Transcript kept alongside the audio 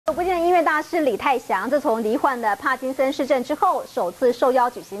不见的音乐大师李泰祥，自从罹患了帕金森氏症之后，首次受邀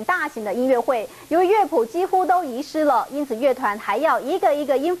举行大型的音乐会，由于乐谱几乎都遗失了，因此乐团还要一个一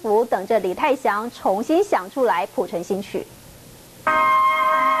个音符等着李泰祥重新想出来谱成新曲。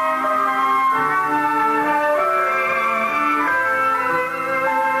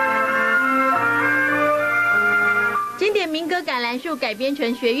经典民歌《橄榄树》改编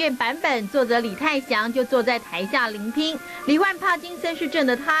成学院版本，作者李泰祥就坐在台下聆听。罹患帕金森氏症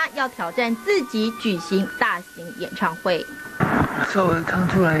的他，要挑战自己举行大型演唱会。稍微唱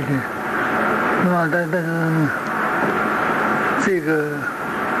出来一点，那么但是这个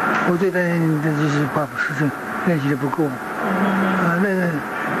我最担心的就是帕金森氏症练习的不够。那个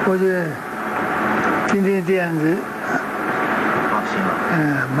我觉得今天这样子，放心了。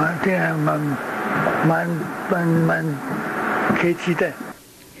这样蛮可以期待。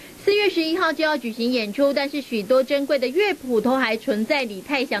4月11号就要举行演出，但是许多珍贵的乐谱都还存在李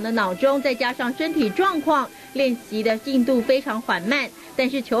泰祥的脑中，再加上身体状况，练习的进度非常缓慢。但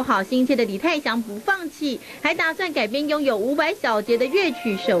是求好心切的李泰祥不放弃，还打算改编拥有500小节的乐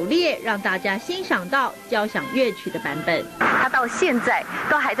曲首列，让大家欣赏到交响乐曲的版本。他到现在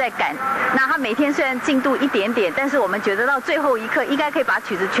都还在赶，那他每天虽然进度一点点，但是我们觉得到最后一刻应该可以把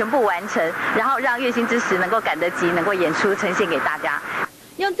曲子全部完成，然后让乐心之时能够赶得及，能够演出呈现给大家。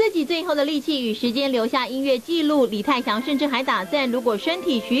用自己最后的力气与时间留下音乐记录，李泰祥甚至还打算，如果身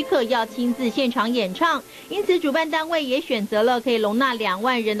体许可，要亲自现场演唱。因此，主办单位也选择了可以容纳2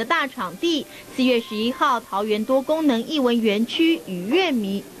万人的大场地。4月11号，桃园多功能艺文园区与乐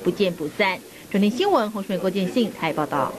迷不见不散。中天新闻洪水郭建信台报道。